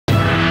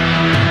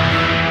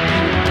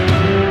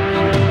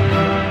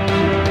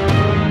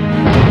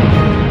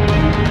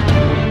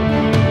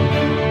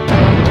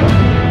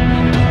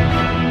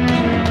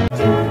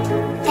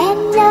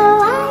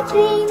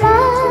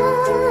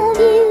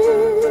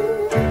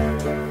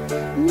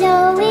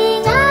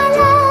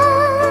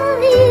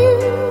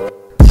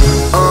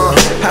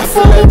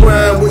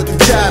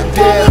top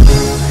down.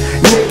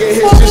 Nigga,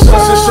 it's just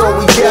us, it's all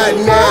we got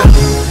now.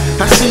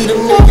 I see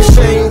them niggas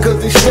saying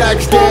cause they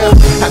stacks down.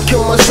 I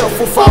kill myself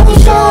if I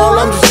was all,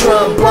 I'm just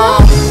trying to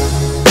ball.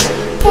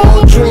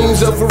 All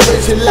dreams of a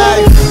richer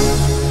life.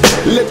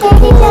 Liquor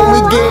porn, we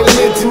getting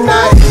lit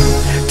tonight.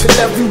 Till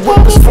every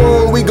whip is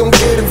formed, we gon'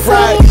 get it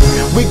right.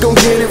 We gon'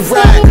 get it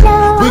right.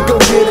 We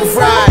gon' get it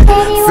right.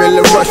 Feel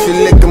the rush of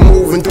liquor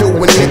moving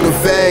through a nigga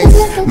veins.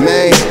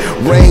 Man,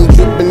 rain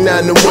dripping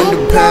out the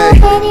window pane.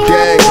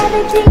 Dang,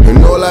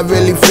 and all I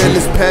really feel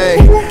is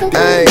pain.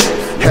 Ay,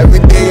 every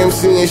day I'm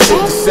seeing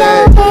shit the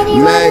same.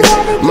 Man,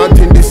 my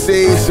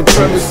tendency is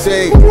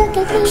supremacy.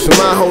 So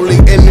my holy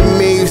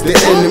enemy is the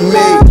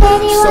enemy.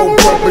 So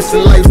purpose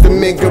in life to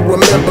make her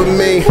remember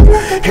me.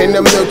 And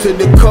I'm ill to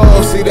the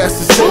call, see that's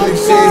the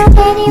synergy.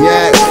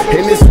 Yeah,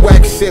 and this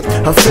whack shit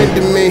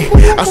offended me.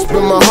 I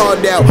spend my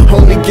heart out,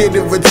 only get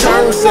a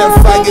return. Set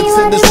fire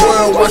to this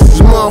world, watch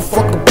this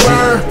motherfucker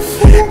burn.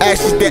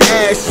 Ashes to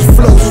ashes,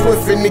 flow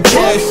swift in the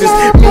gashes.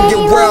 Me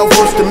get world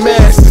versus the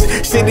masses.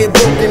 Shit it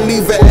broken,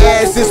 leave her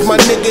asses. My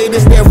nigga,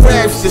 this that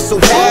rap shit, so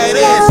how it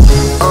is.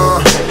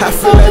 I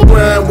feel like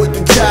Brian with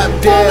the top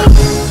down.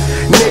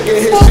 Nigga,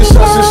 it's just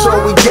us, it's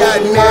all we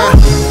got now.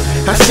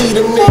 I see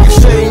them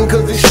niggas saying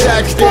cause they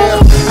stacks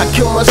down. I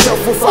kill myself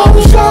if I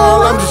was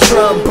all, I'm just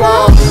trying to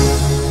ball.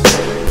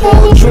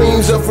 All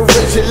dreams of a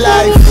richer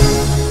life.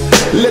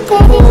 Liquor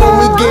porn,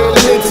 we getting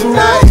lit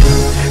tonight.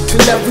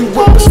 Till every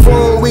whip is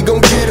formed, we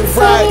gon' get it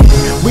right.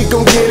 We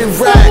gon' get it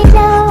right.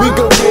 We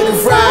gon' get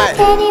it right.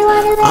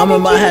 I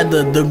remember I had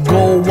the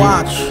gold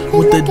watch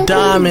with the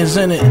diamonds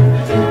in it,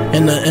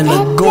 and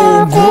the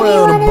gold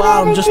grill, the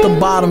bottom, just the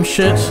bottom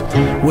shits,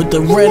 with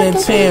the red and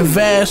tan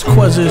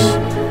Vasquez's.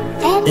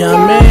 You know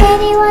what I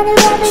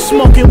mean?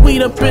 Smoking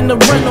weed up in the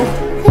rental.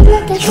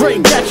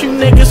 Drake got you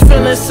niggas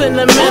feeling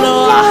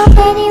sentimental.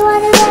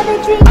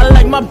 I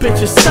like my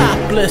bitches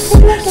topless,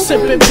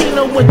 sipping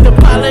Pinot with the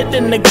pilot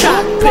in the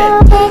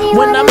cockpit.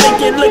 When I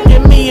make it look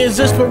at me as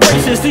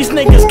inspirations, these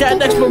niggas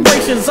got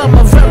expirations. I'm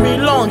a very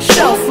long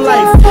shelf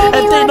life.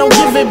 If they don't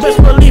give it,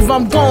 best believe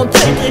I'm gon'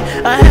 take it.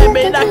 A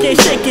habit, I can't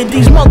shake it.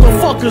 These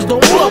motherfuckers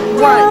don't look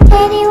right.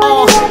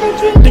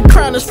 The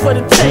crown is for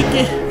the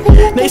taking.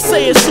 They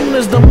say as soon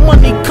as the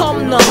money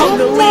come, the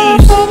hunger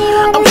leaves.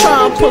 I'm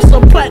trying to put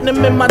some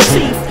platinum in my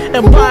teeth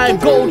and buy a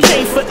gold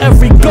chain for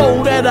every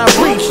goal that I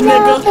reach,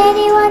 nigga.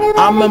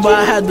 I remember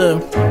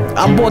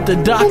I bought the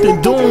Dr.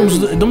 Dooms.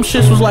 Them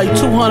shits was like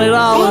 $200.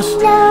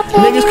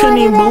 Niggas couldn't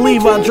even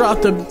believe I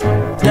dropped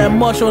that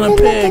much on a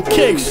pair of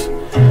kicks.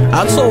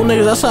 I told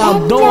niggas that's how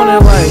I'm doing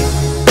it right.